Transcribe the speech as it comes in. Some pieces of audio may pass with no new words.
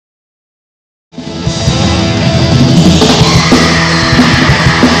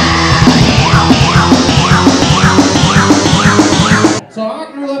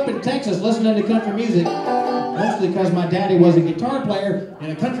Texas listening to country music, mostly because my daddy was a guitar player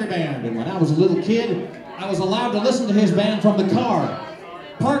in a country band. And when I was a little kid, I was allowed to listen to his band from the car.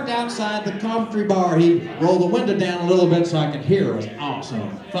 Parked outside the country bar, he'd roll the window down a little bit so I could hear. It was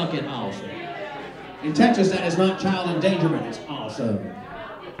awesome. Fucking awesome. In Texas, that is not child endangerment. It's awesome.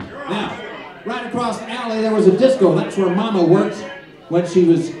 Now, right across the alley, there was a disco. That's where Mama worked when she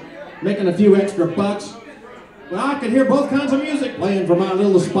was making a few extra bucks. Well, I could hear both kinds of music playing from my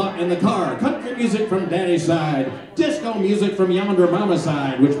little spot in the car. Country music from Daddy's side, disco music from yonder Mama's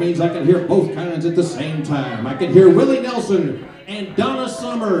side, which means I could hear both kinds at the same time. I could hear Willie Nelson and Donna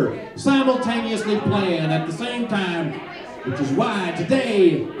Summer simultaneously playing at the same time, which is why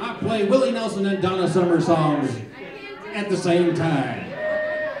today I play Willie Nelson and Donna Summer songs at the same time.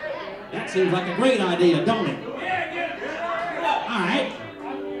 That seems like a great idea, don't it? All right.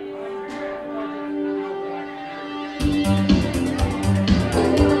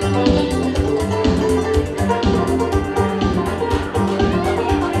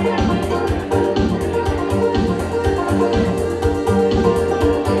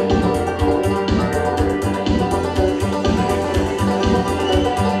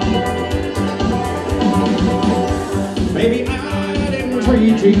 Maybe I didn't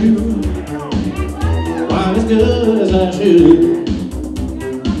treat you quite as good as I should.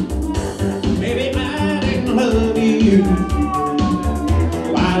 Maybe I didn't love you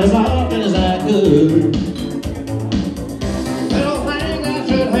quite as often as I could. Little thing I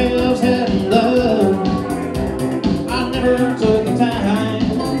should have said in love, I never took the time.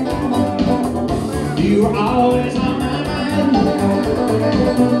 You were always on my mind.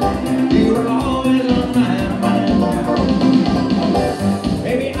 You were always on my mind.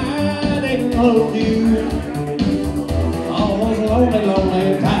 Maybe I didn't hold you all those lonely,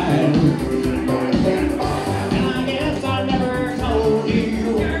 lonely times. And I guess I never told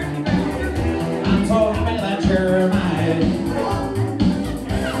you I'm so happy that you're mine.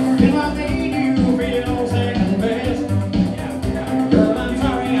 If I made you feel second best, girl, I'm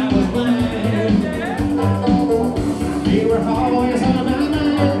sorry I was blind. You were always on my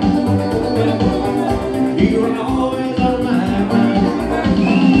mind. You were always on my mind.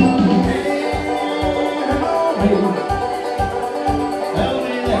 Tell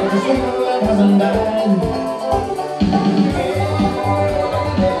me there's a soul that hasn't died.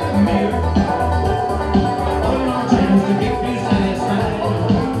 Maybe one more chance to keep you satisfied.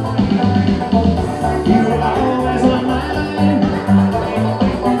 You were always on my mind.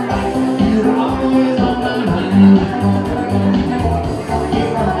 You were always on my mind. You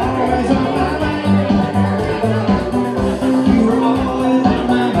were always on my mind. You were always on my mind. You were always on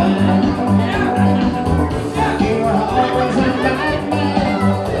my mind.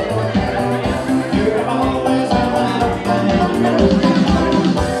 You were always on my mind.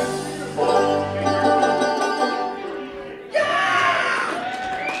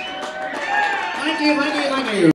 Thank you, thank you, thank you.